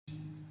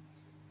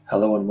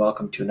Hello and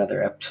welcome to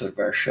another episode of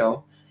our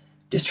show.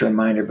 Just a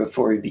reminder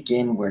before we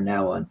begin, we're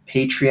now on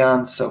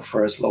Patreon, so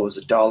for as low as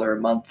 $1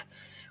 a month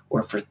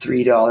or for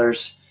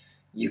 $3,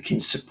 you can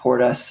support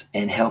us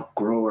and help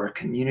grow our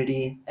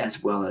community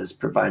as well as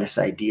provide us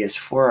ideas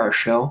for our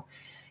show.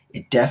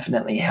 It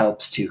definitely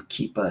helps to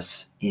keep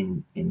us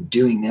in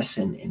doing this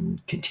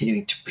and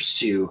continuing to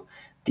pursue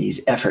these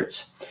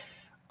efforts.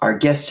 Our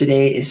guest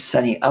today is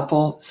Sunny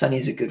Uppal. Sunny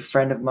is a good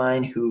friend of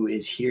mine who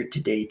is here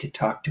today to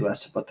talk to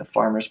us about the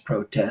farmers'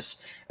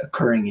 protests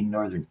occurring in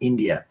northern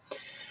India.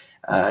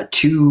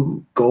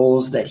 Two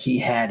goals that he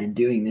had in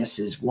doing this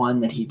is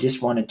one, that he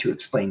just wanted to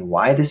explain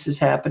why this is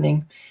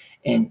happening,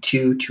 and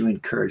two, to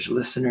encourage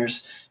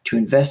listeners to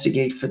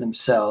investigate for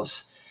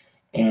themselves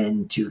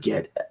and to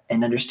get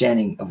an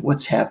understanding of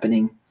what's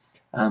happening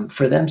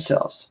for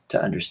themselves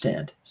to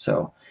understand.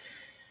 So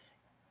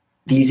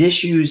these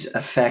issues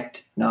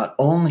affect not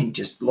only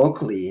just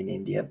locally in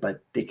India,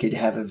 but they could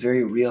have a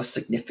very real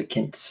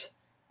significance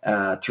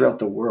throughout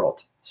the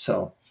world.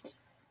 So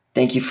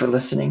thank you for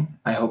listening.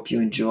 I hope you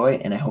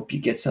enjoy, and I hope you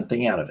get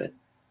something out of it.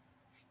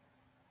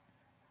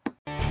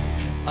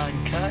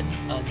 Uncut,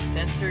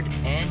 uncensored,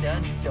 and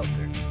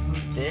unfiltered.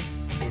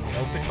 This is an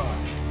open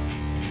mind,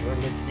 and you're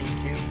listening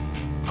to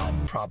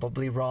I'm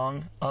Probably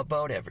Wrong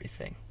About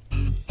Everything.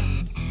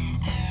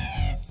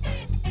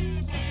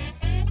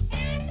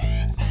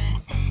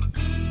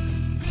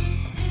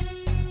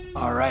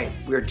 All right,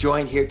 we're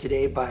joined here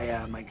today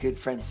by my good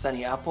friend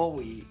Sunny Uppal.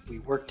 We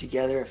worked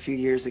together a few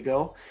years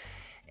ago,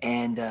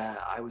 and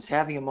I was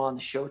having him on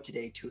the show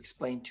today to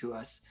explain to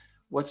us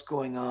what's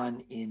going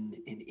on in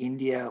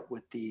India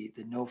with the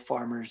No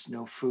Farmers,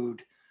 No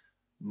Food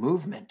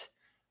movement.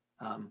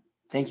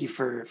 Thank you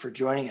for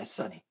joining us,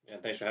 Sunny. Yeah,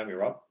 thanks for having me,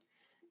 Rob.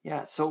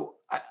 Yeah, so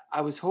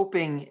I was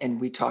hoping, and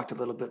we talked a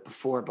little bit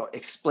before about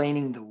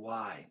explaining the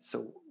why.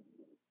 So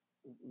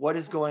what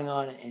is going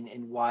on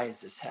and why is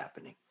this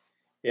happening?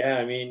 Yeah,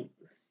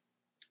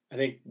 I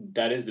think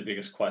that is the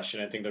biggest question.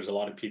 I think there's a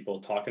lot of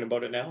people talking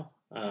about it now,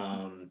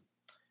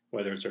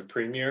 whether it's our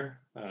premier,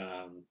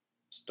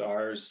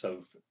 stars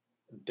of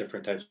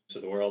different types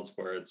of the world,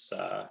 where it's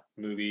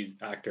movie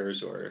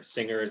actors or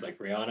singers like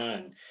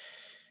Rihanna,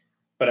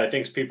 but I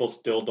think people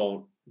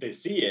they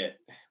see it,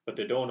 but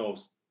they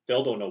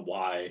still don't know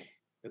why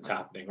it's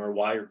happening or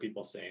why are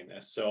people saying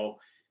this. So,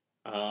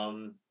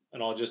 and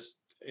I'll just,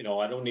 I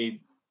don't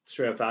need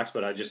straight up facts,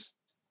 but I just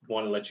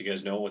want to let you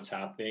guys know what's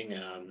happening.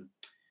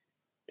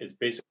 It's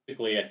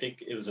basically, I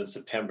think it was in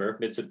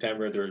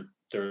mid-September,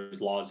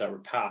 there's laws that were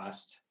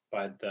passed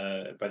by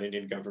the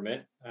Indian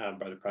government,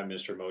 by the Prime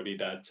Minister Modi,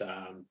 that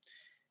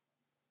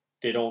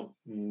they don't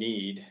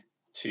need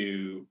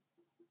to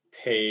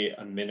pay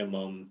a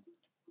minimum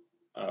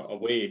a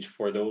wage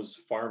for those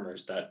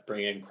farmers that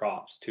bring in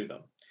crops to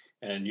them.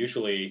 And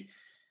usually,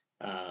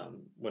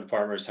 when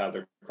farmers have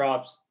their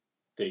crops,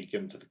 they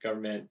give them to the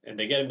government and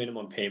they get a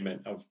minimum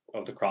payment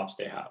of the crops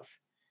they have,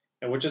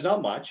 and which is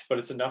not much, but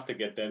it's enough to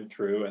get them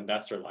through, and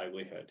that's their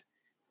livelihood.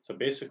 So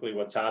basically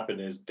what's happened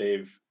is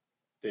they've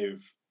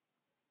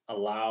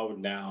allowed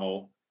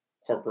now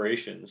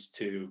corporations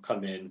to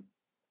come in,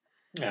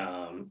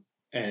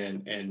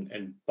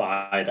 and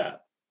buy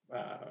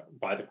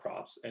the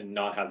crops and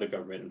not have the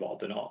government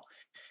involved at all.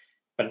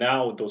 But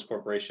now those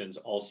corporations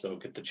also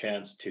get the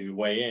chance to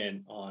weigh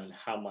in on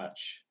how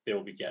much they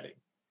will be getting.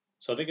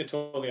 So they could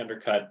totally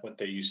undercut what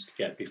they used to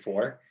get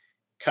before,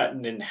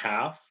 cutting in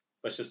half.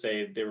 Let's just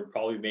say they were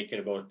probably making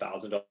about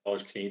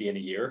 $1,000 Canadian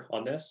a year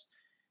on this,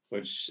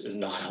 which is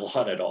not a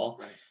lot at all.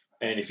 Right.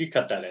 And if you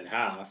cut that in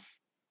half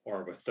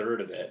or a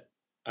third of it,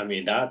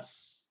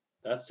 that's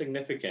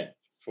significant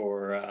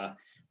for a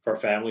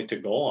family to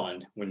go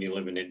on when you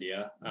live in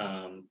India,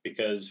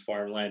 because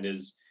farmland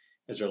is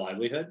their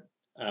livelihood.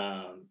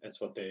 It's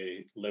what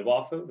they live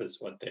off of.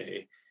 It's what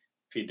they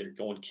feed their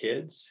own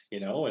kids,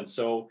 and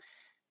so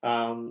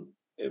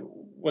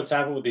what's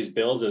happened with these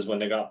bills is when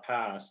they got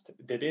passed,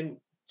 they didn't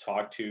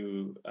talk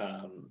to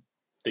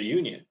the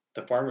union,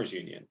 the farmers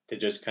union. They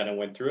just kind of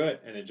went through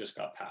it and it just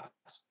got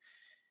passed.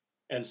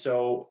 And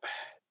so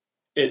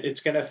it's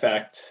going to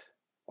affect,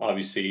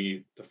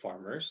 obviously, the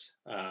farmers.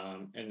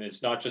 And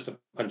it's not just the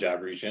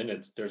Punjab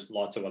region. There's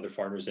lots of other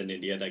farmers in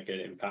India that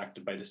get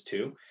impacted by this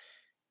too.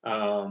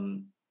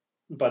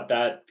 But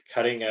that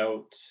cutting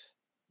out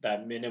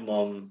that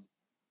minimum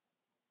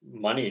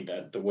money,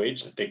 that the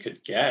wage that they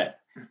could get,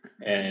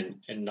 and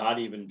not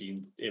even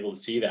being able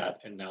to see that,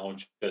 and now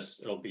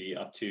it'll be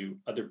up to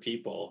other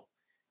people,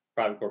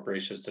 private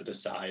corporations, to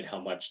decide how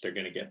much they're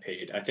going to get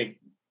paid. I think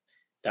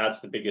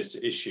that's the biggest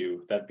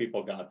issue that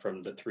people got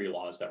from the 3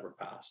 laws that were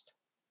passed.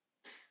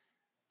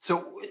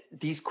 So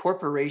these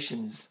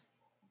corporations,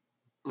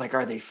 like,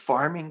 are they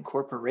farming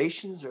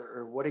corporations,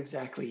 or what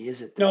exactly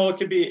is it? No, it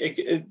could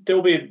be.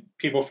 There'll be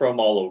people from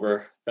all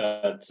over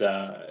that,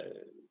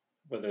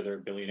 whether they're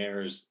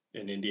billionaires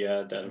in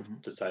India that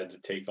have decided to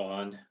take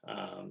on,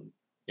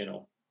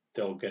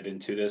 they'll get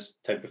into this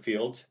type of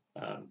field.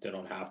 They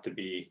don't have to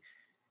be,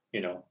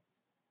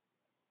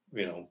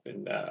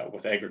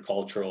 with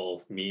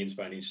agricultural means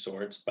by any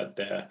sorts, but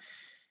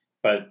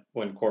but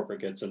when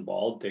corporate gets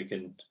involved, they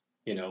can,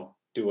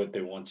 do what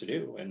they want to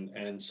do.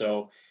 And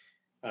so,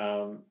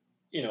 um,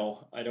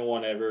 I don't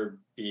want to ever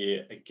be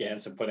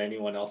against and put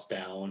anyone else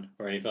down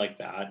or anything like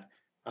that.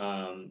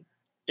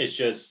 It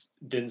just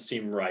didn't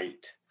seem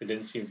right. It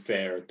didn't seem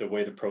fair the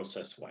way the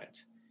process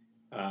went.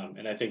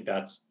 And I think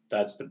that's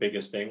the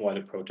biggest thing why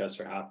the protests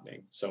are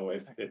happening. So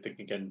if they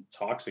can get in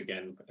talks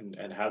again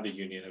and have the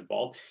union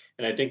involved,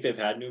 and I think they've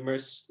had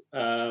numerous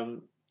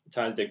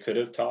times they could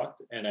have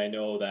talked. And I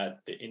know that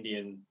the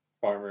Indian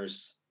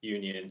Farmers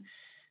Union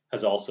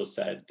has also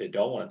said they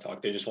don't want to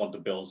talk. They just want the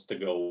bills to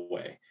go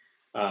away,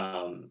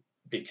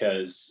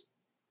 because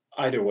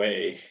either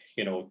way,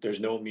 there's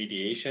no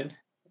mediation.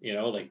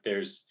 Like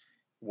there's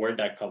where'd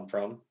that come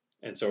from?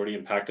 And it's already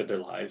impacted their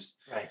lives,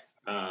 Right.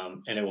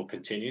 and it will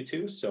continue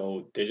to.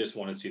 So they just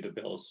want to see the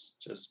bills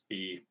just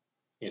be,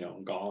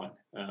 gone.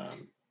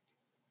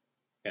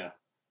 Yeah.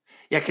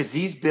 Yeah, because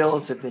these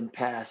bills have been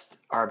passed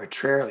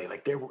arbitrarily.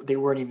 Like they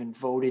weren't even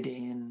voted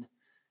in.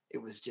 It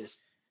was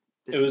just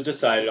It this was is a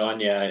decided decision. on,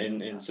 yeah, in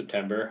Yeah.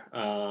 September.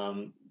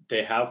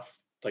 They have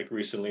like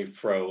recently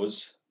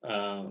froze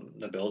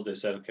the bills. They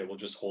said, okay, we'll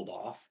just hold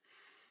off.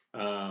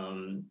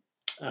 Um,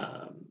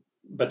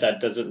 but that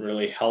doesn't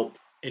really help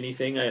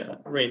anything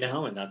right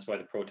now, and that's why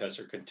the protests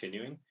are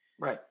continuing.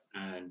 Right.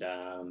 And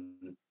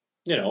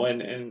you know,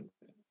 and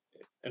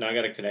I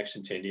got a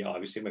connection to India.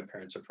 Obviously, my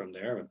parents are from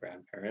there, my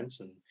grandparents,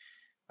 and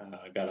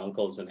I got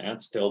uncles and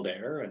aunts still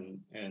there, and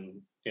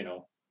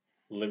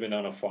living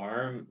on a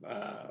farm,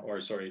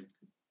 or sorry,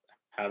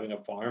 having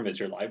a farm is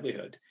your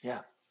livelihood.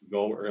 Yeah. You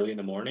go early in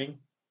the morning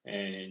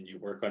and you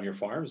work on your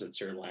farms. It's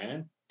your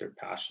land. They're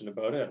passionate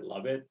about it.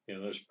 Love it.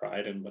 There's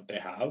pride in what they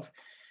have.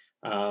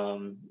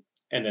 Um,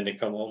 and then they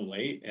come home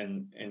late,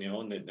 and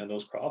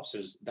those crops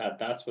is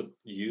that's what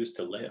you use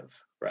to live,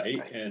 right?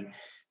 Right. And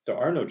there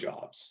are no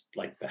jobs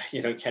like that.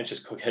 You can't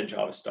just go get a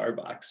job at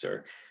Starbucks,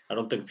 or I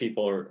don't think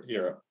people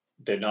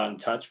they're not in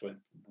touch with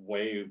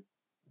way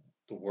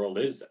the world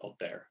is out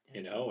there,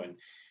 and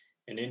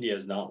India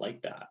is not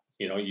like that.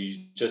 You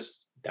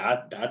just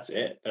that's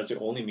it. That's the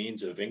only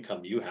means of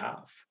income you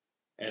have.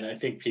 And I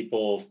think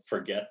people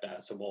forget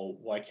that. So, well,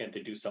 why can't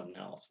they do something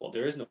else? Well,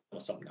 there is no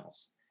something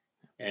else.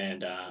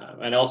 And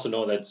I also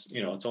know that's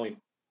it's only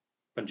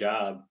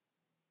Punjab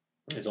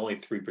is only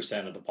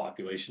 3% of the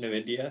population of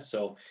India,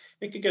 so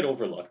it could get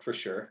overlooked for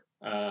sure.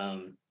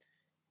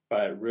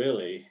 But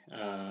really,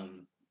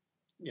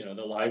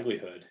 the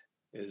livelihood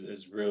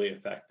is really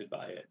affected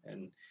by it,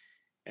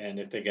 and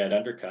if they get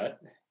undercut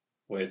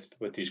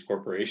with these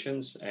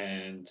corporations,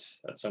 and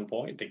at some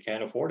point they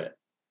can't afford it,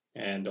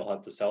 and they'll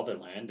have to sell their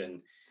land,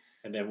 and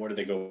then where do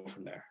they go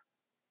from there?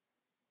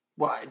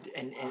 Well,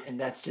 and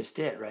that's just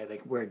it, right?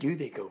 Like, where do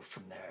they go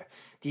from there?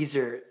 These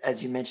are,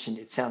 as you mentioned,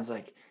 it sounds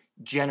like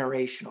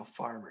generational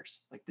farmers.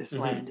 Like this Hmm.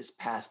 land is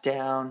passed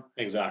down,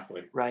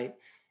 Exactly. right?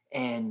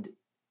 And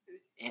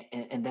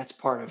and that's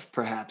part of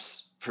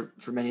perhaps for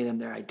many of them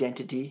their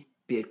identity,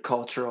 be it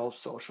cultural,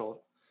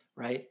 social,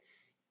 right?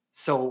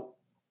 So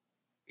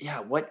yeah,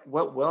 what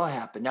will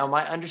happen now?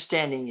 My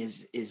understanding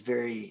is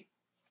very,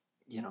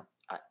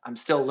 I'm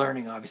still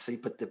learning, obviously,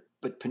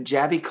 but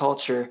Punjabi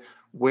culture,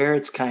 where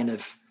it's kind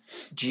of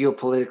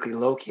geopolitically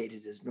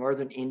located, is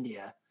northern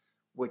India,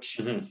 which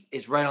Hmm.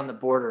 is right on the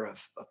border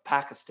of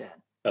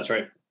Pakistan. That's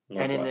right.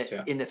 And in Northwest, the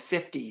yeah. in the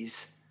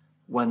 50s,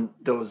 when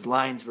those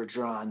lines were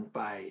drawn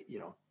by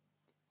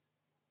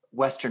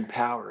Western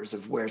powers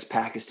of where's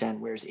Pakistan,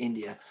 where's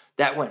India,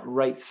 that went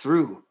right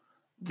through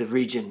the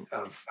region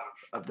of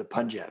the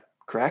Punjab,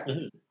 correct?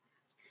 Hmm.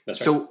 That's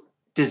right. So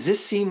does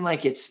this seem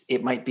like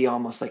it might be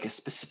almost like a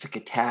specific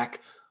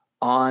attack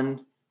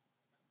on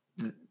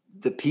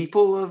the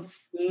people of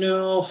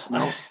No, I,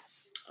 no?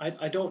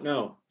 I don't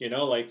know.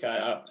 Like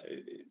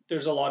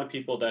there's a lot of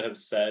people that have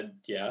said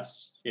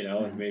yes. And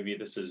Mhm. maybe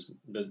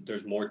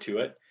there's more to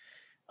it.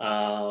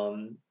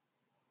 Um,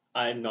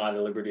 I'm not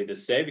at liberty to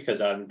say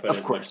because I haven't put Of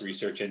as much course.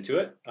 research into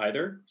it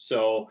either.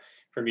 So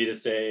for me to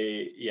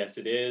say yes,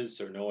 it is,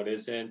 or no, it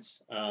isn't,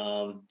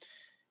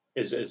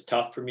 is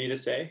tough for me to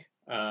say.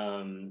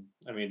 I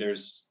mean,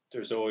 there's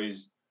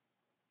always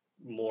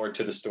more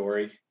to the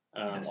story,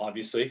 Yes.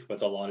 obviously,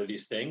 with a lot of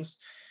these things.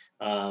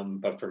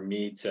 But for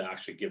me to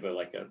actually give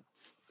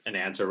an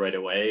answer right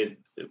away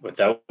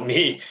without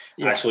me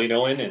Yeah. actually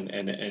knowing,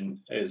 and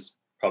is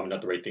probably not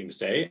the right thing to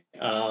say.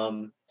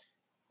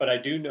 But I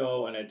do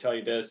know, and I tell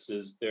you this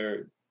is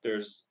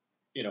there's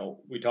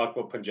we talk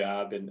about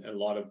Punjab, and a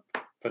lot of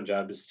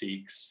Punjab is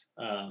Sikhs,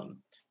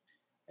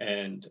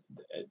 and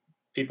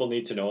people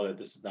need to know that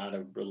this is not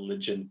a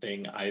religion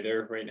thing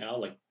either right now.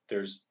 Like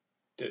there's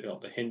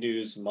the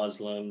Hindus,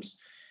 Muslims,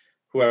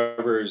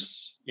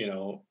 whoever's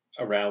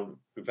around.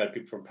 We've had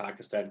people from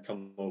Pakistan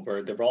come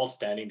over. They're all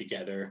standing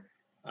together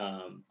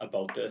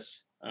about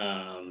this.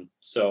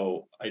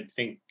 So I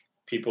think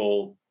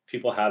people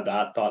have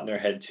that thought in their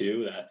head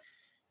too, that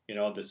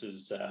this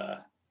is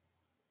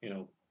you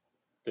know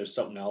there's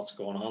something else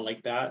going on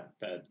like that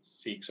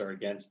Sikhs are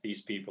against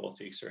these people,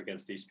 Sikhs are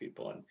against these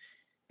people, and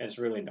it's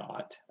really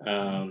not.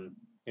 Mhm.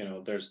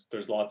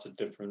 There's lots of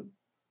different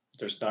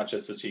there's not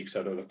just the Sikhs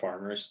out of the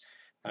farmers.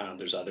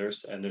 There's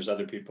others, and there's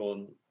other people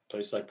in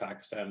places like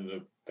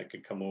Pakistan that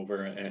could come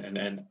over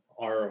and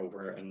are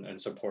over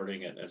and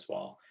supporting it as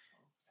well.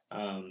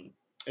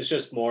 It's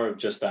just more of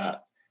just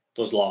that,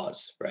 those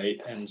laws, right?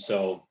 Yes. And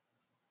so,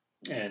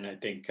 and I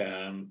think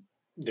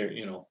there,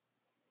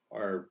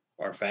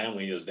 our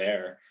family is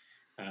there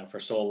for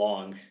so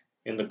long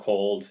in the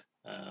cold,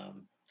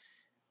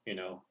 you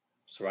know,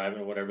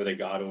 surviving whatever they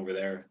got over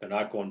there. They're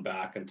not going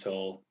back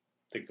until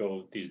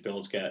these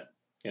bills get,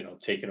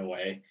 taken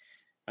away,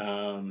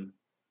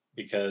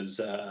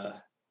 because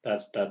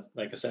that's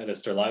like I said,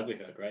 it's their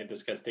livelihood, right?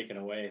 This gets taken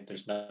away,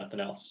 there's nothing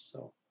else.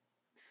 So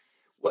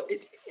Well,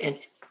 and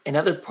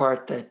another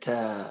part that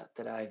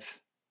that I've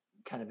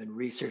kind of been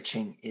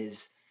researching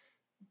is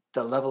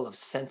the level of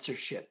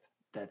censorship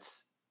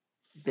that's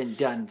been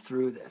done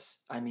through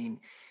this. I mean,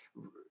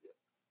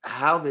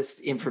 how this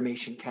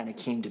information kind of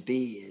came to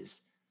be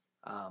is,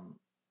 um,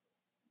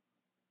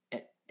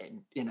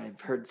 and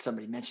I've heard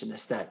somebody mention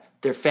this, that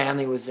their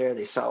family was there,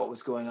 they saw what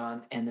was going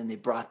on, and then they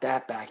brought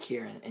that back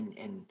here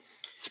and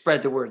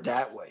spread the word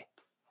that way.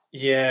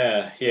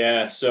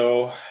 yeah.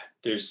 So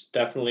there's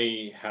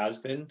definitely has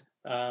been.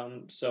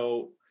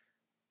 So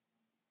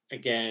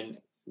again,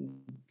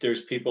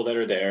 there's people that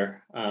are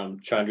there,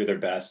 trying to do their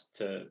best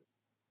to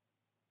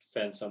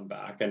send some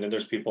back, and then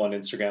there's people on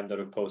Instagram that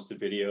have posted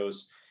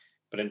videos.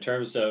 But in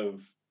terms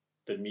of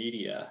the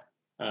media,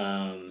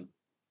 in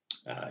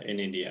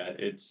India,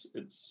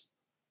 it's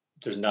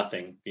there's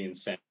nothing being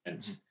sent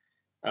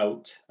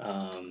out.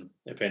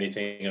 If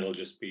anything, it'll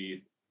just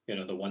be,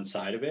 the one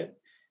side of it.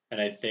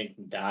 And I think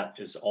that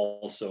is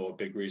also a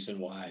big reason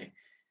why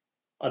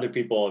other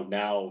people have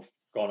now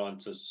gone on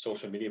to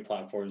social media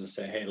platforms and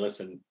say, hey,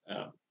 listen,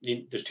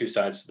 there's two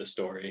sides to the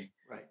story.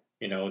 Right.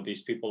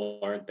 These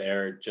people aren't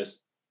there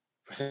just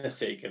for the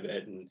sake of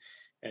it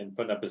and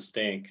putting up a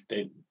stink.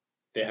 They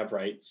have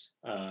rights.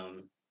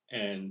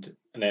 And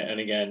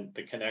again,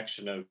 the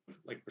connection of,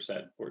 like we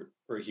said,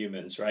 we're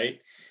humans, right?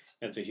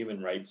 It's a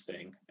human rights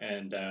thing.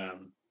 And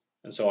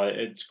so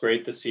it's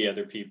great to see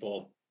other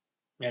people,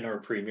 and our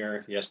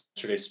premier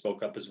yesterday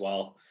spoke up as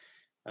well,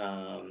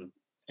 and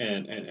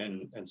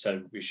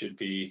said we should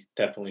be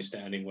definitely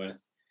standing with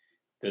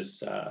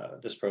this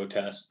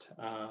protest,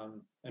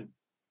 and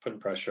putting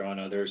pressure on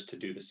others to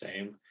do the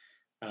same.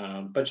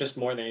 But just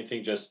more than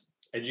anything, just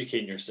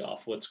educating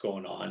yourself what's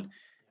going on,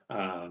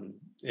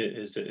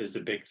 is the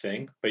big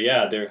thing. But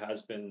yeah, there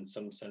has been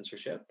some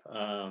censorship,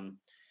 and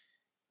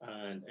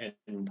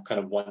kind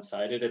of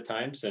one-sided at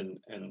times, and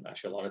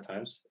actually a lot of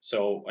times.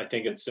 So I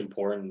think it's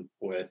important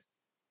with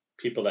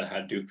people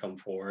that do come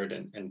forward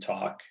and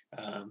talk,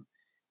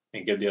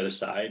 and give the other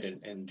side,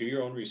 and do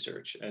your own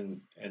research,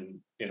 and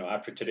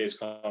after today's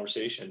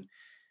conversation,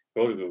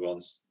 go to Google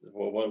and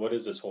what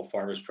is this whole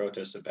farmers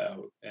protest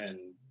about, and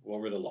what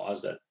were the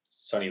laws that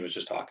Sonny was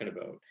just talking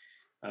about,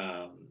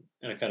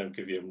 and it kind of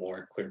give you a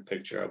more clear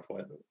picture of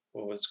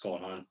what's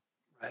going on.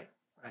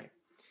 Right.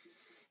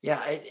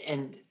 Yeah,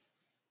 and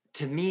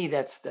to me,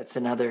 that's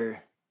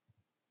another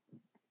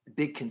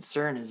big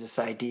concern, is this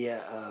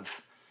idea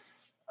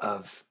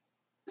of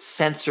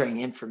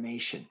censoring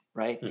information,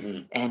 right?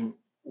 Mm-hmm. And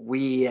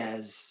we,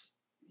 as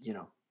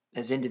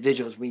as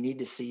individuals, we need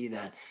to see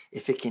that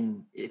if it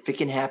can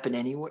happen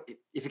anywhere,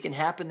 if it can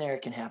happen there,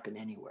 it can happen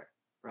anywhere,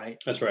 right?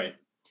 That's right.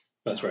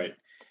 Right.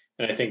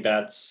 And I think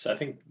that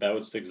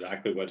was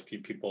exactly what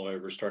people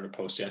were starting to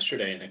post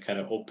yesterday, and it kind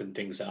of opened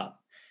things up.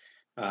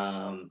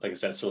 Like I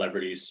said,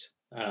 celebrities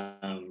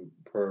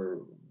were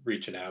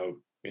reaching out,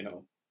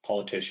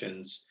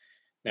 politicians.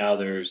 Now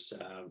there's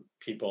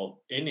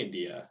people in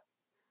India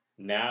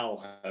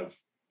now have,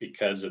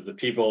 because of the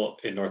people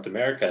in North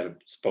America have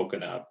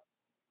spoken up,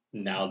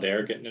 now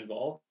they're getting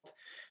involved.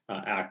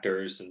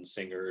 Actors and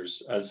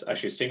singers,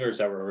 actually singers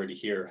that were already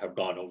here, have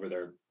gone over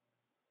there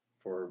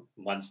for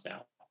months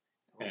now,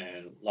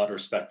 and a lot of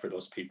respect for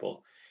those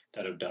people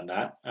that have done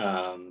that.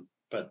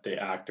 But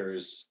the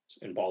actors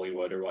in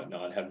Bollywood or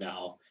whatnot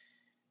are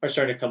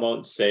starting to come out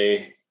and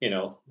say,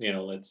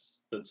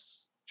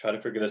 let's try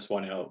to figure this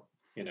one out,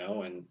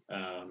 and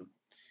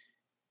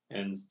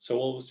so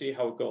we'll see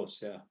how it goes.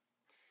 Yeah.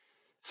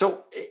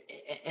 So,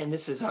 and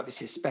this is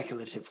obviously a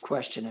speculative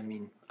question. I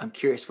mean, I'm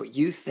curious what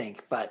you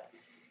think, but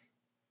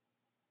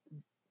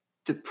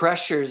the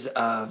pressures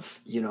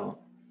of, the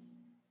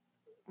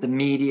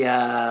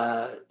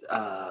media,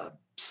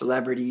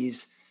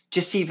 celebrities,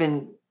 just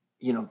even,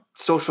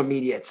 social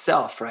media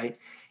itself, right?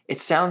 It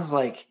sounds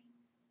like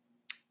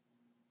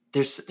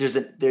there's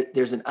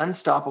an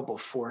unstoppable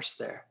force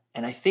there.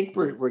 And I think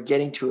we're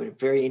getting to a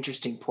very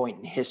interesting point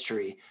in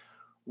history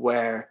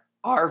where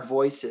our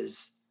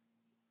voices,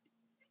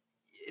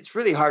 it's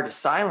really hard to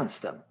silence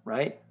them,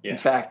 right? Yeah. In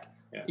fact,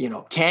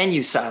 can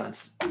you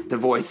silence the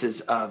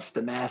voices of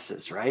the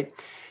masses, right?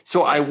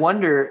 So I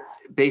wonder,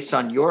 based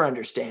on your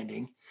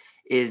understanding,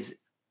 is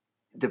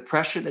the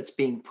pressure that's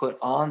being put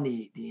on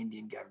the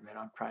Indian government,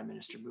 on Prime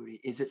Minister Modi,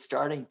 is it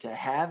starting to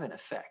have an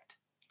effect?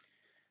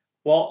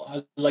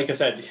 Well, like I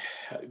said,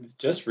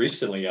 just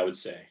recently, I would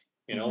say,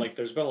 Mhm. Like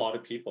there's been a lot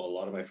of people, a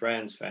lot of my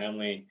friends,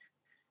 family,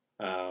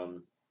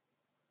 um,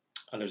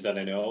 others that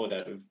I know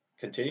that have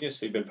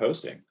continuously been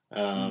posting.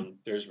 Mm.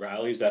 There's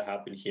rallies that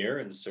happen here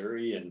in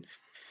Surrey and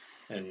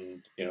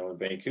in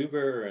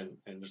Vancouver, and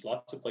there's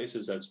lots of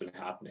places that's been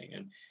happening,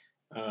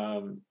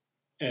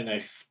 and I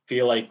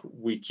feel like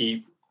we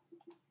keep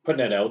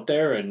putting it out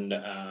there, and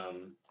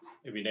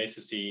it'd be nice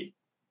to see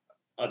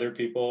other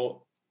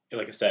people.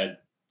 Like I said,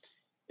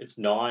 it's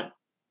not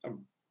a,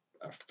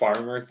 a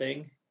farmer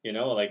thing,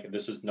 like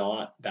this is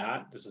not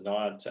that. This is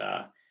not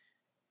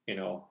you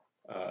know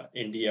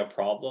India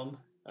problem.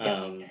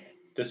 Yes.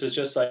 This is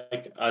just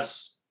like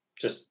us,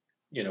 just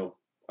you know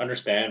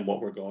understand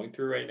what we're going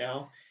through right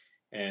now,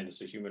 and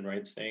it's a human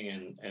rights thing,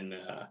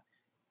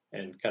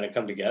 and kind of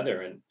come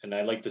together, and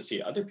I like to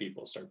see other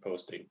people start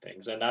posting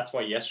things, and that's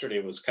why yesterday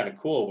was kind of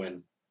cool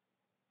when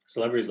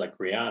celebrities like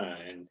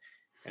Rihanna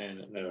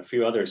and a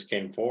few others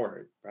came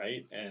forward,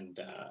 right, and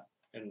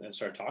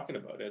started talking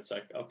about it. It's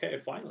like,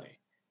 okay, finally,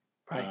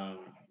 Right. um,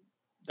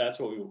 that's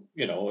what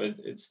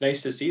it's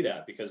nice to see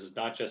that, because it's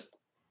not just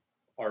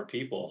our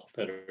people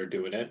that are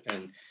doing it,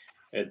 and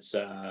it's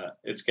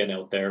getting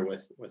out there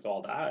with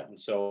all that, and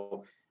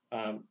so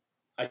um,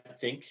 I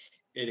think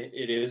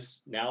it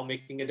is now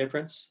making a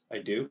difference. I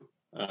do,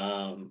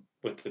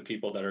 with the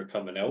people that are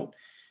coming out.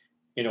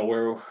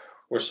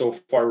 We're so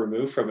far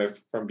removed from it,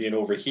 from being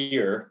over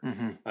here.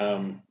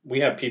 Mhm.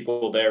 We have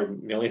people there,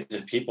 millions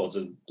of people. It's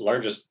the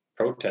largest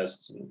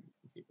protest in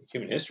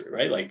human history,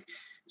 right? Like,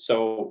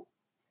 so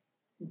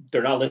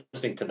they're not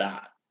listening to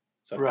that.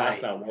 So if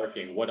that's Right. not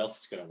working, what else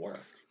is going to work?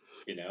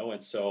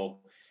 And so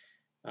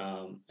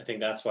I think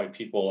that's why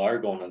people are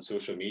going on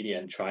social media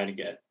and trying to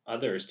get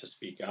others to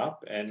speak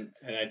up, and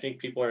I think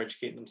people are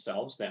educating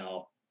themselves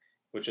now,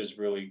 which is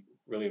really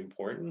really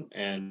important,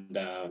 and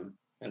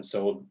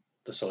so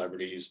the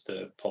celebrities,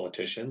 the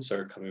politicians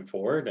are coming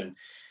forward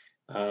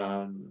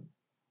um,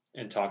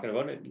 and talking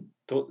about it.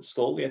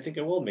 Slowly, I think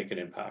it will make an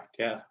impact.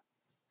 Yeah,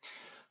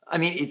 I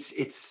mean,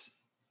 it's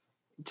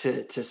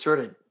to sort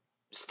of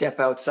step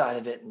outside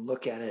of it and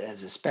look at it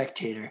as a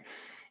spectator.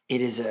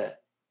 It is a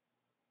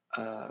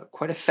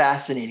quite a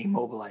fascinating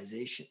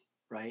mobilization,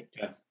 right?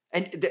 yeah,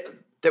 And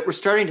that we're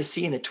starting to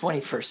see in the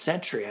 21st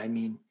century. I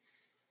mean,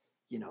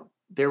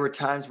 there were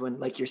times when,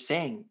 like you're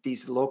saying,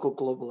 these local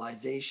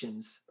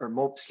globalizations or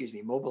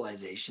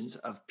mobilizations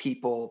of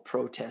people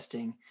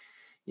protesting,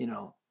 you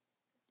know,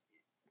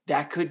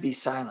 that could be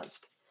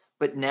silenced.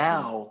 But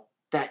hmm, now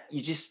that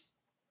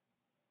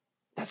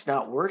that's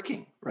not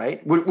working,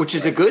 right? Which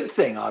is a right, good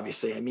thing,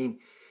 obviously. I mean,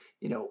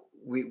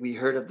 we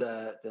heard of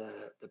the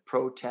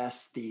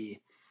protests, the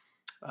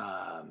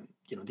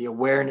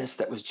awareness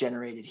that was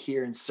generated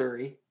here in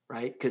Surrey,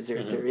 right? Because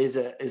there hmm, is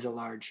a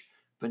large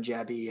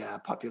Punjabi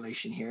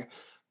population here,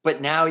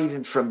 but now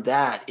even from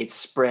that, it's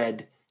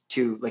spread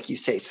to, like you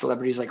say,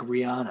 celebrities like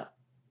Rihanna,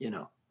 you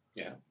know,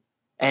 yeah,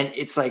 and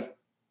it's like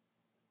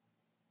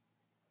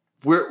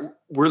we're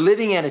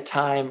living at a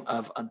time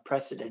of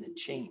unprecedented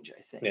change,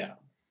 I think. yeah.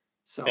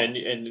 So,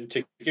 And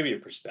to give you a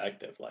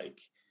perspective, like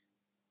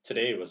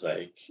today was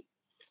like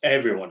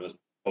everyone was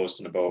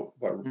posting about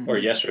or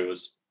mhm, yesterday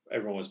was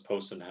everyone was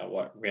posting how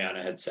what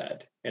Rihanna had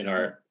said in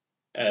our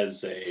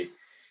as a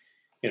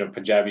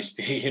Punjabi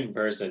speaking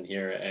person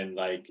here, and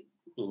like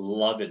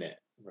loving it,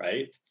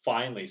 right?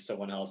 Finally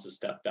someone else has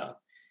stepped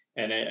up.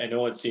 And I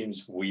know it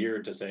seems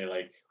weird to say,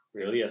 like,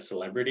 really a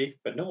celebrity,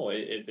 but no,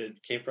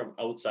 it came from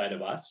outside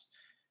of us,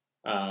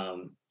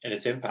 and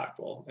it's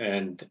impactful,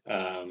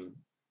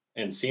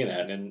 and seeing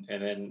that, and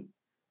then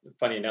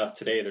funny enough,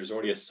 today there's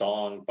already a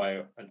song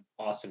by an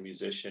awesome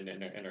musician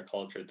in our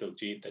culture,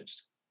 Diljit, that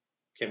just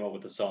came out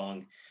with a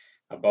song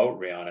about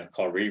Rihanna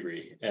called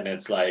Riri, and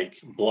it's like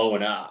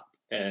blowing up,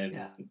 and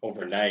yeah,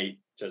 overnight,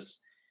 just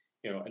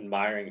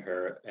admiring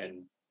her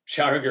and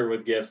showering her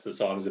with gifts. The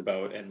song's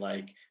about, and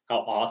like how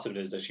awesome it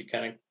is that she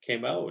kind of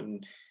came out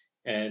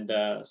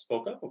and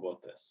spoke up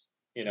about this.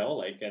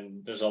 Like,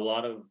 and there's a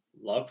lot of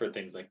love for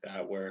things like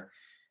that where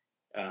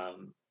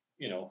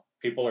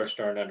people are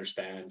starting to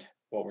understand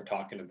what we're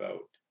talking about,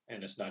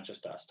 and it's not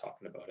just us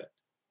talking about it.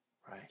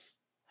 right,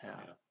 yeah.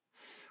 Yeah,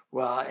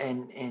 Well,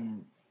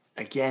 and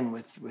again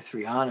with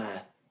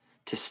Rihanna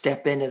to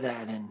step into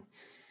that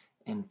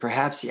and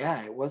perhaps,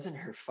 yeah, it wasn't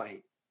her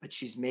fight, but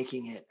she's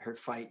making it her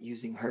fight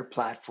using her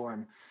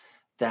platform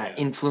that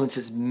yeah,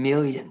 influences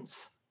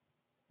millions,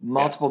 yeah,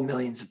 multiple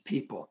millions of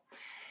people,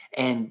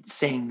 and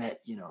saying that,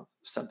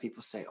 some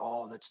people say,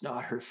 oh, that's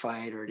not her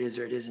fight, or it is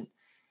or it isn't.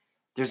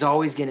 There's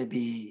always going to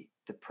be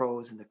the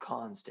pros and the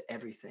cons to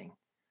everything.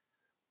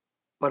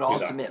 But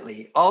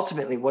exactly.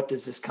 ultimately, what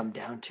does this come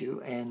down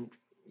to? And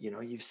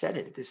you've said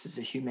it. This is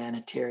a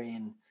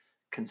humanitarian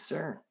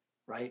concern,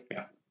 right?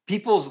 Yeah,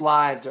 People's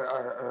lives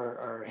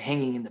are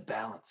hanging in the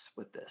balance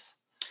with this.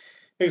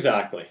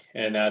 exactly.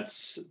 And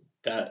that's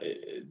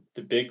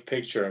the big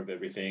picture of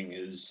everything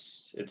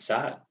is it's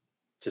sad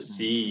to Mm,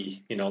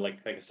 see, like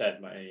I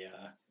said, my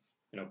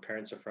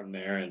parents are from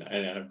there, and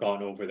I've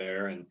gone over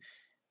there, and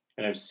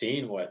I've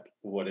seen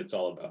what it's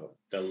all about.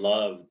 The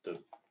love, the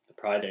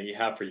pride that you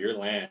have for your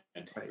land,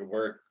 Right. your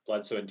work,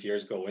 blood, sweat, and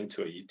tears go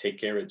into it. You take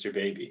care of it, it's your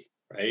baby,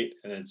 right?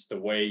 And it's the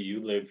way you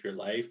live your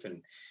life,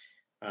 and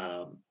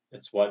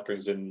it's what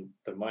brings in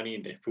the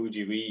money, the food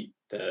you eat,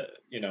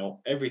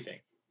 everything.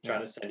 Yeah.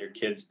 Trying to send your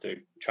kids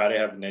to try to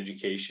have an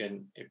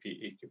education if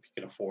you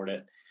can afford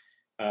it.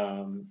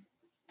 Um,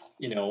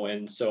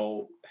 and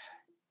so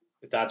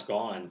if that's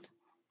gone,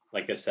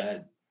 like I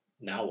said,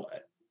 now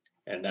what?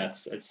 And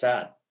it's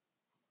sad.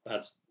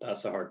 That's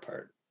the hard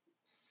part.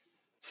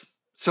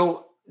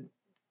 So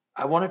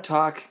I want to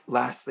talk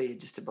lastly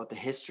just about the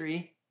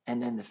history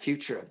and then the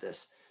future of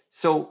this.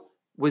 So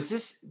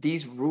was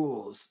these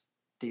rules,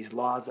 these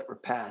laws that were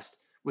passed,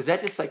 was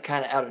that just like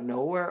kind of out of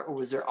nowhere, or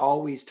was there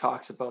always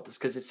talks about this?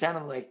 Because it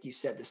sounded like you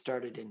said this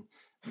started in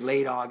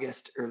late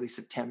August, early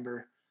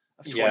September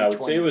of Yeah, I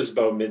would say it 2020. was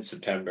about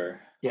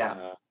mid-September.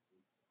 Yeah.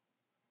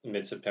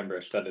 Mid-September,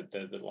 I started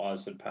the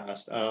laws had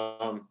passed.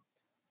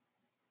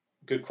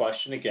 Good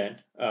question again.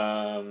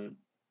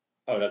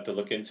 I would have to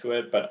look into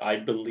it, but I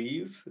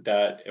believe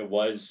that it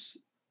was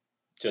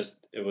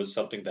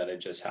something that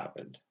had just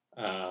happened.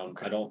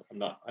 Okay.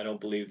 I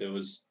don't believe there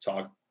was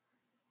talked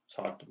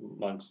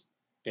amongst,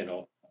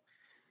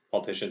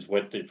 politicians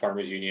with the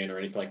farmers union or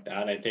anything like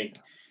that. I think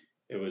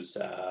it was,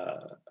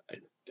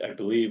 I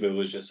believe it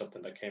was just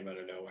something that came out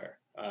of nowhere.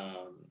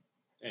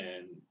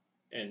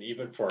 And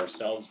even for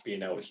ourselves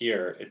being out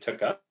here, it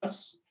took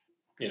us,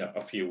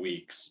 a few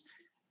weeks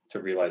to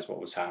realize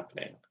what was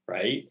happening,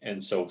 right?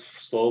 And so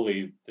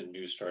slowly the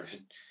news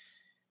started,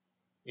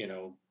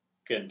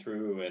 getting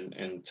through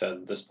and to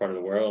this part of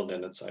the world,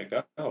 and it's like,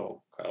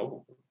 oh,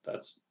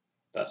 that's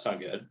not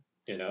good,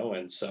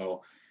 And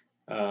so,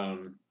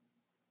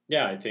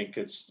 yeah, I think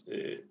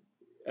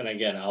and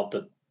again, I'll have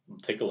to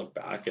take a look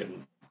back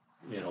and,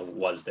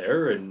 was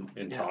there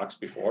in talks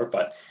before,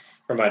 but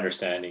from my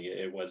understanding,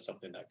 it was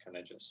something that kind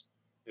of just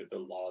the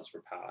laws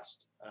were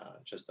passed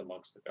just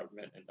amongst the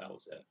government, and that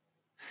was it.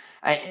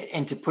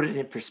 And to put it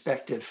in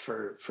perspective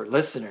for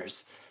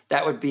listeners,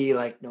 that would be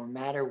like no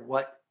matter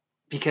what,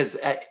 because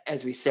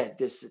as we said,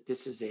 this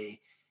is a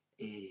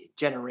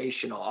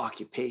generational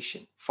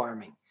occupation,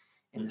 farming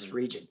in this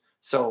region.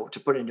 So to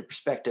put it into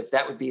perspective,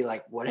 that would be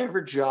like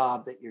whatever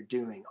job that you're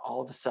doing,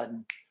 all of a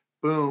sudden,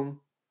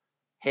 boom,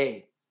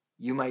 hey,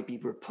 you might be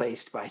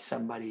replaced by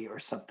somebody or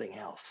something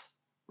else,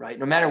 right?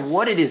 No matter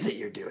what it is that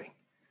you're doing.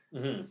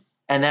 Mm-hmm.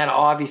 And that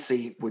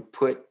obviously would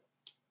put,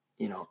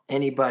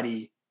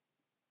 anybody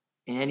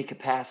in any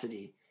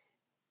capacity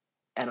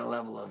at a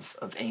level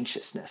of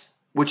anxiousness,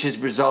 which has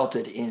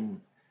resulted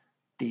in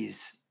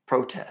these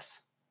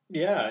protests.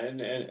 Yeah, and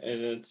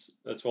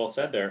that's well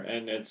said there.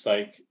 And it's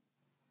like,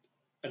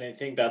 and I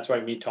think that's why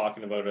me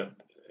talking about it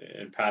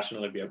and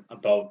passionately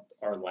about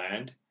our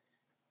land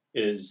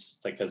is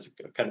like, because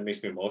it kind of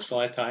makes me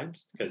emotional at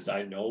times, because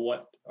I know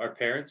what our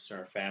parents and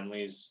our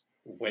families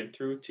went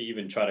through to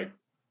even try to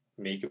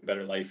make a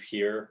better life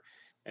here,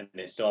 and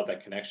they still have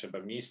that connection.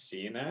 But me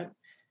seeing that,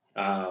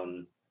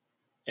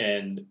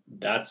 and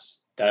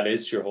that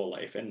is your whole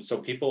life, and so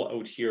people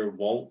out here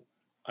won't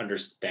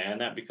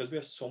understand that because we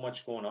have so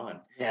much going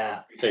on.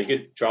 Yeah. So you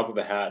could drop of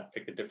a hat,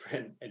 pick a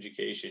different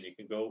education. You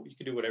can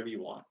do whatever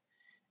you want,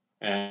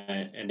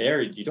 and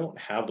there you don't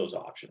have those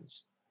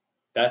options.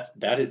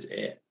 That is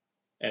it.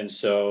 And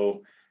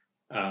so,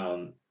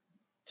 to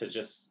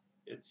just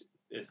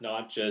it's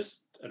not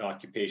just an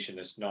occupation.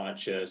 It's not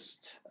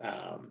just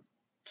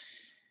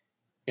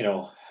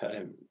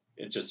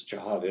it's just a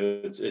job.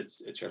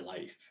 It's your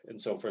life.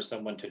 And so for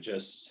someone to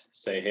just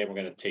say, hey, we're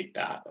going to take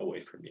that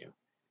away from you,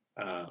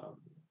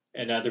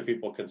 and other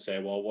people can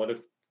say, well, what if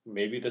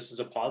maybe this is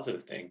a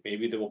positive thing?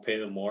 Maybe they will pay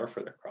them more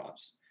for their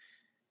crops.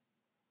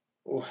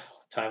 Ooh,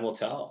 time will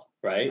tell,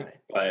 right?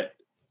 But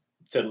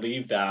to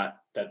leave that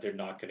they're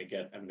not going to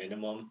get a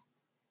minimum,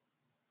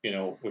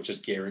 which is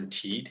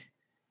guaranteed,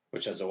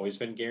 which has always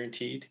been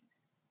guaranteed.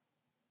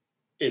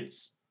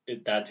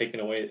 That taken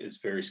away is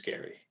very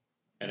scary,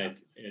 and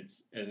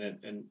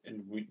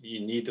you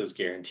need those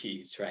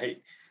guarantees,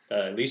 right?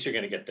 At least you're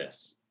going to get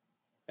this,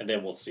 and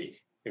then we'll see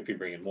if you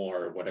bring in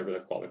more or whatever the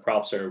quality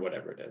crops are,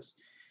 whatever it is.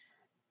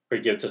 Or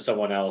give it to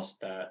someone else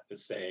that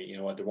is saying, you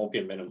know what, there won't be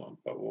a minimum,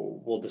 but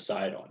we'll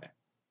decide on it.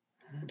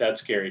 That's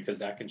scary because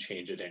that can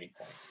change at any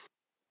point.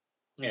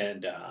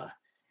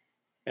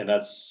 And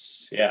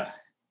that's, yeah,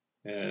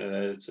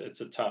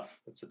 it's a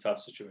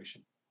tough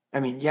situation.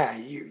 I mean, yeah,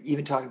 you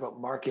even talking about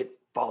market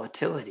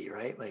volatility,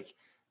 right? Like,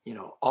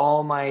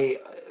 all my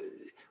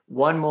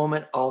one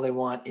moment, all they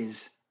want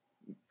is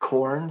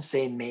corn,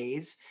 say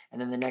maize,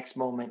 and then the next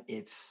moment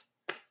it's,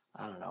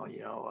 I don't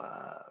know,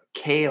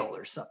 kale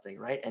or something,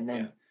 right? And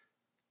then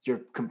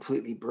you're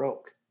completely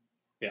broke.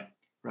 Yeah.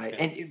 Right.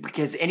 Yeah. And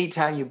because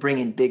anytime you bring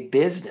in big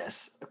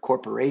business,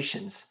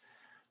 corporations,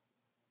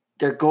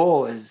 their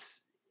goal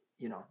is,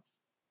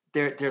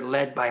 they're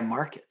led by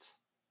markets.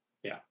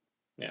 Yeah.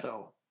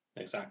 So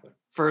exactly.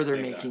 Further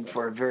making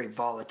for a very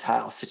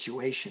volatile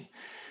situation.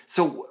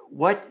 So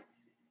what,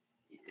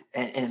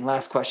 and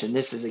last question,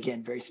 this is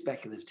again very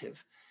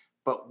speculative,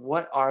 but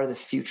what are the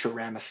future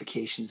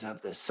ramifications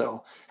of this?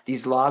 So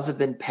these laws have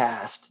been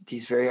passed,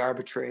 these very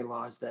arbitrary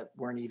laws that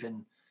weren't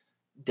even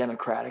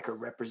democratic or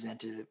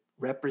representative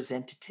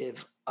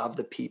of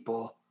the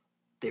people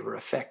they were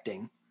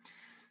affecting.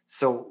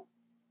 So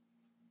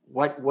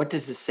what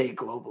does this say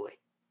globally?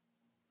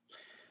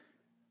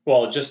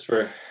 Well, just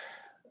for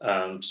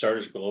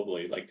starters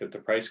globally, like if the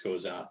price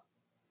goes up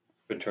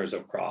in terms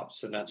of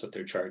crops, and that's what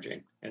they're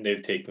charging, and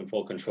they've taken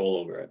full control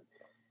over it,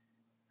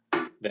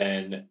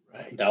 then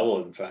Right. that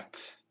will affect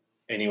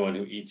anyone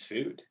who eats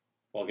food.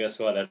 Well, guess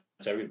what?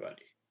 That's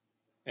everybody.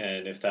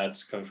 And if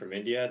that's come from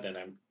India,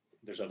 then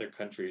there's other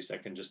countries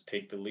that can just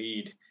take the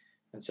lead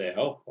and say,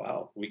 "Oh,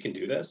 wow, we can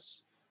do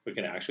this. We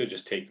can actually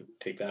just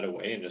take that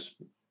away and just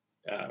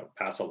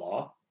pass a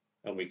law,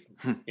 and we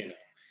can,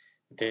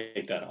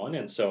 take that on."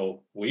 And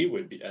so we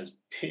would be, as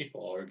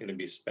people, are going to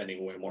be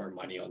spending way more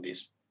money on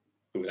these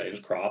food items,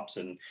 crops,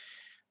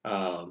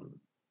 um,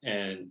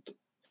 and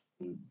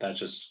that's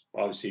just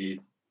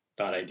obviously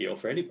not ideal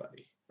for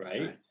anybody,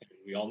 right? Right.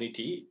 We all need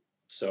to eat.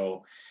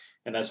 So,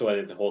 and that's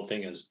why the whole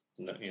thing is,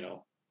 but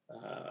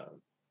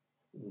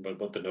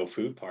about the no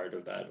food part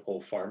of that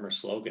whole farmer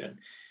slogan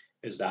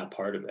is that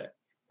part of it,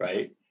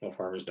 right? No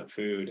farmers, no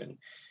food,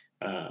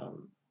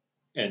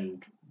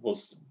 and we'll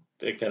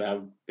it can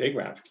have big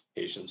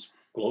ramifications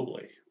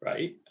globally,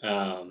 right?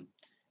 And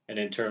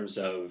in terms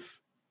of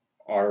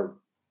our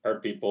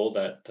people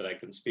that I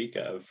can speak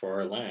of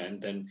for our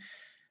land, then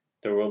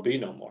there will be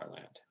no more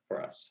land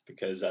for us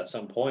because at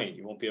some point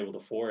you won't be able to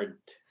afford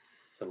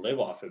to live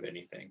off of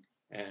anything,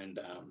 and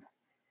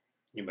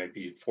you might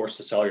be forced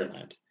to sell your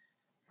land,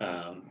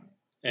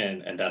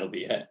 and that'll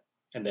be it.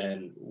 And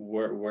then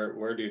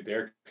where do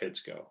their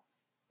kids go?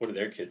 What do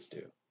their kids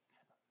do?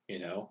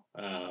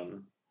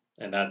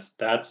 And that's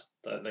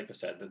like I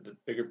said, the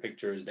bigger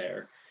picture is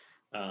there.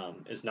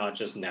 It's not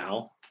just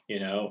now.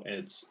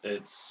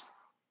 It's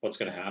what's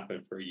going to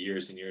happen for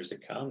years and years to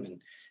come,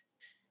 and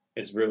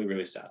it's really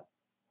really sad.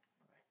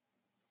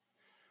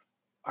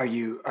 Are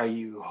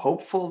you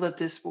hopeful that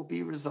this will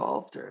be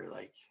resolved, or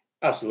like?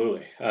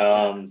 Absolutely.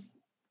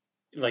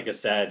 Like I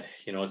said,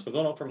 it's been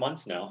going on for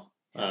months now.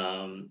 Yes.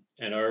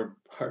 And our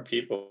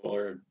people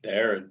are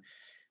there,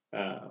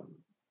 and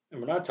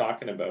we're not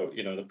talking about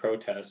the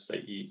protests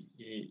that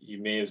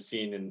you may have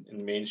seen in the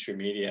mainstream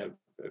media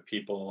of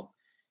people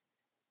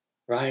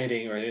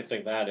rioting or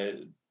anything like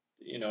that.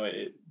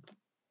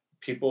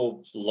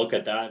 People look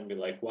at that and be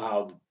like,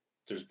 wow,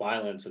 there's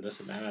violence and this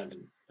and that,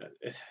 and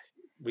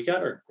we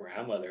got our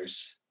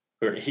grandmothers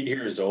who are 80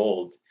 years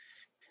old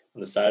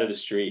on the side of the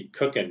street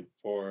cooking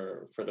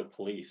for the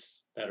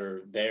police that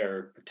are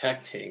there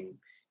protecting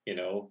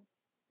the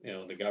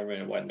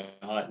government and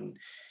whatnot. And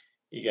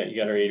you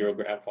got our 8-year-old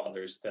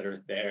grandfathers that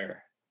are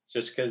there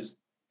just because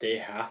they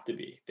have to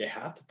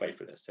fight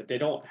for this. If they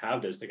don't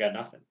have this, they got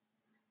nothing,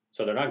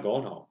 so they're not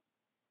going home.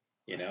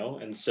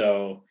 And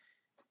so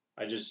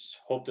I just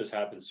hope this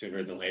happens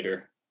sooner than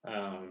later.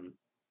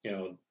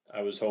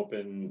 I was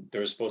hoping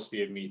there was supposed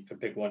to be a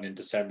big one in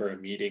December, a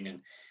meeting,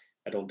 and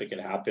I don't think it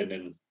happened.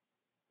 And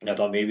I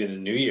thought maybe in the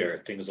new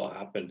year things will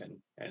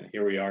happen, and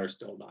here we are,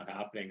 still not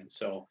happening. And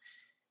so,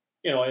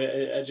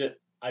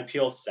 I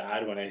feel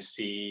sad when I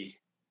see,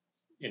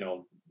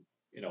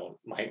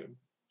 my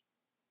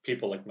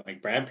people like my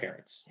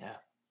grandparents, Yeah.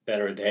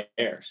 that are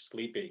there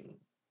sleeping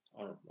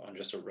on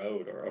just a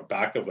road or a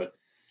back of a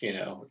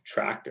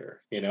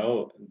tractor,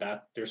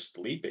 that they're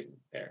sleeping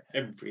there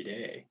every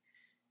day,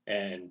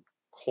 and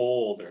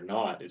cold or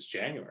not, it's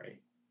January,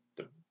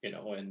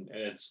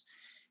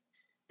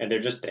 and they're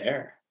just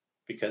there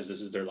because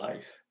this is their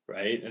life,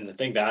 right? And the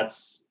thing I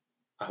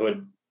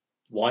would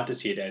want to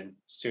see it end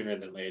sooner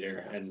than later,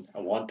 and I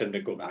want them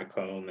to go back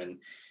home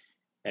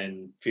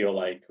and feel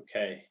like,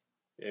 okay,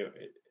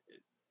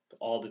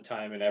 all the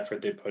time and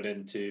effort they put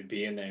into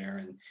being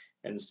there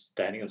and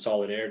standing in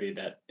solidarity,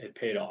 that it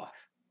paid off.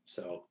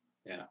 So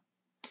yeah.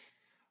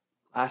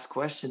 Last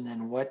question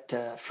then. What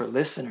for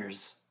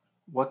listeners?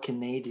 What can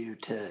they do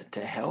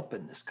to help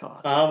in this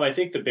cause? I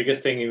think the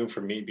biggest thing, even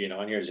for me being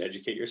on here, is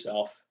educate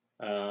yourself,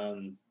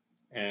 and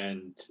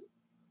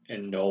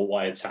know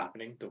why it's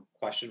happening. The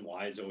question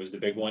why is always the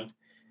big one.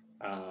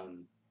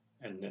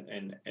 And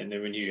then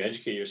when you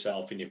educate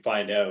yourself and you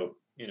find out,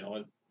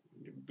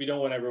 we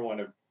don't ever want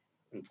to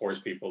enforce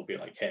people, be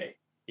like, hey,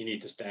 you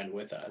need to stand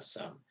with us.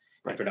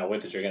 Right. If you're not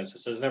with us, you're against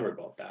us. It's never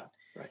about that.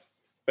 Right.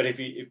 But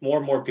if more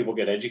and more people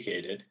get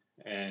educated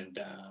and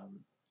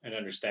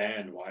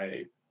understand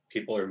why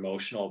people are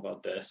emotional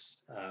about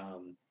this,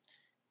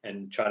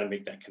 and try to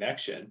make that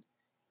connection,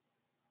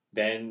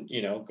 then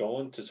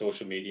going to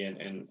social media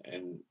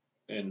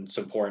and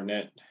supporting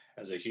it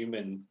as a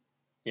human,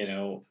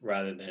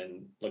 rather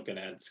than looking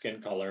at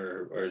skin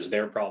color or is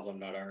their problem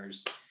not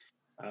ours,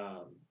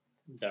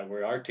 that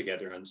we are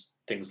together on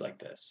things like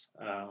this.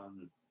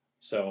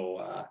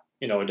 So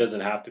it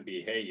doesn't have to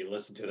be, hey, you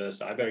listen to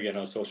this, I better get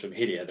on social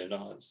media. They're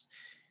not.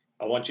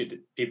 I want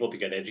people to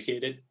get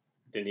educated.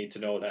 They need to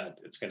know that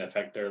it's going to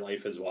affect their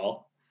life as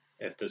well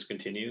if this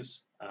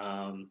continues.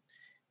 And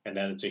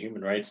then it's a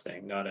human rights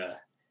thing, not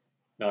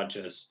not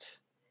just,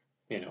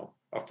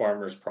 a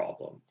farmer's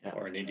problem Yeah.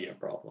 or an India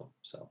problem.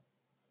 So,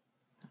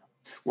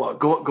 Well,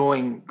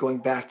 going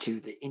back to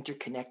the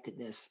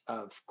interconnectedness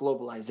of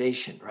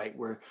globalization, right?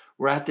 We're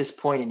at this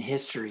point in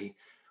history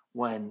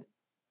when,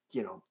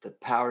 the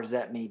powers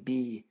that may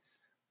be,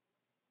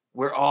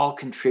 we're all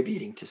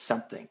contributing to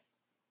something.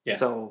 yeah,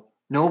 So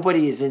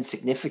nobody is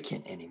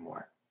insignificant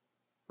anymore,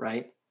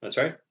 right? that's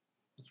right.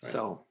 That's right.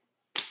 So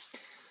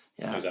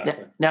yeah.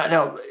 Exactly.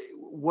 Now,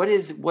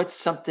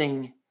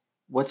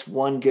 what's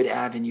one good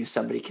avenue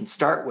somebody can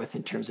start with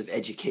in terms of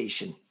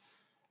education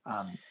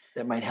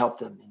that might help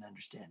them in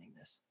understanding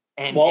this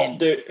and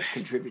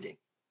contributing?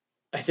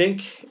 I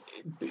think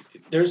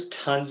there's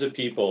tons of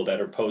people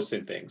that are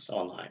posting things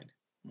online.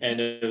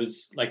 And it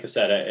was, like I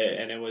said,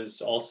 and it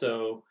was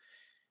also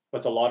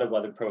with a lot of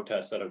other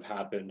protests that have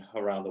happened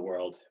around the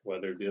world,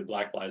 whether it be the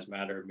Black Lives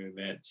Matter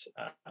movement,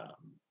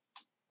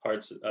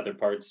 other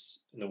parts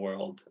in the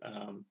world,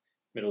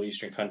 Middle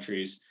Eastern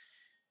countries.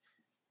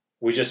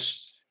 We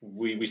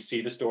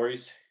see the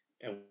stories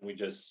and we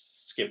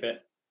just skip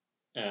it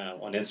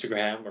on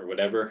Instagram or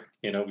whatever.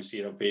 We see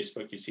it on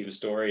Facebook. You see the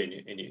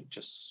story and you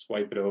just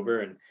swipe it over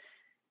and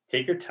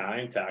take your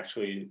time to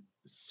actually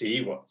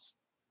see what's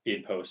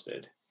being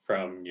posted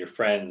from your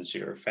friends,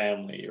 your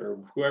family, or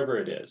whoever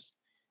it is.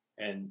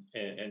 And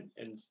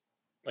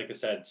like I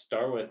said,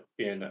 start with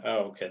being,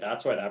 oh, okay,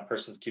 that's why that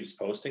person keeps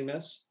posting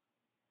this.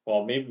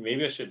 Well,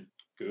 maybe I should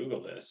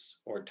Google this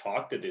or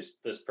talk to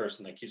this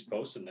person that keeps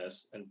posting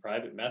this and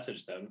private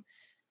message them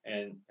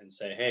and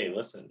say, hey,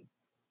 listen,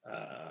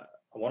 I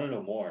want to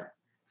know more,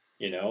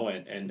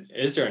 and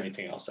is there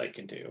anything else I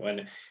can do?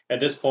 And at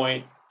this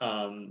point,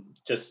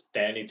 just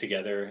standing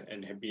together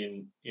and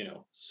being,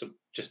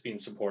 just being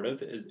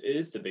supportive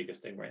is the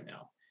biggest thing right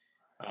now.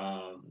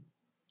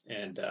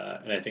 And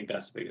I think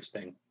that's the biggest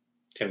thing.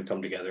 Can we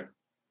come together?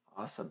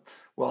 Awesome.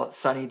 Well,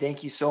 Sonny,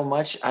 thank you so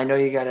much. I know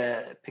you got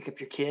to pick up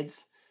your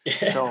kids.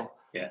 So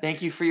yeah.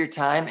 Thank you for your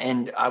time.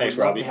 And I Thanks,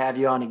 would love Robbie. to have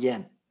you on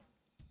again.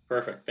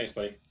 Perfect. Thanks,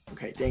 buddy.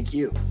 Okay. Thank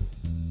you.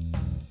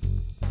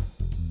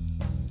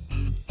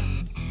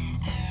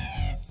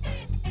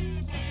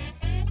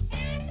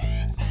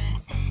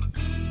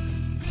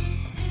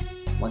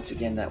 Once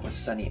again, that was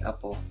Sonny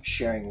Uppal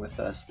sharing with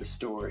us the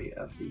story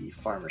of the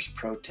farmers'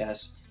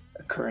 protests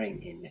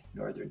occurring in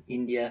northern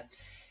India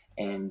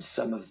and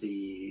some of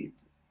the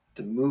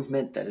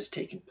movement that has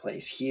taken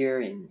place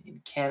here in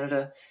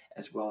Canada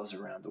as well as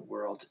around the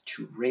world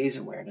to raise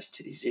awareness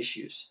to these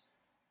issues.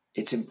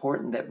 It's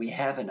important that we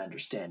have an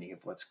understanding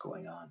of what's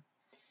going on,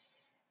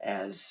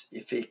 as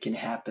if it can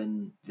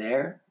happen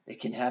there,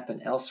 it can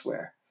happen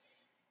elsewhere.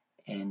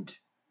 And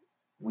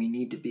we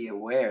need to be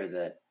aware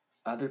that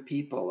other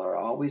people are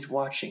always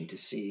watching to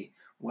see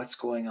what's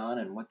going on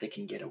and what they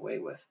can get away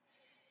with.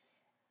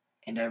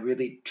 And I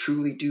really,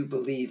 truly do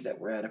believe that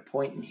we're at a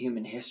point in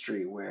human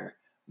history where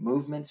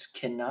movements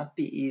cannot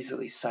be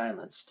easily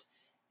silenced,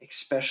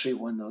 especially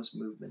when those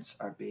movements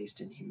are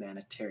based in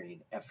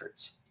humanitarian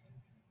efforts.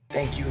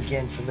 Thank you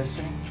again for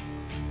listening.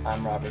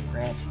 I'm Robert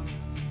Grant,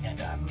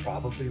 and I'm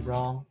probably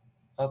wrong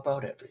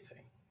about everything.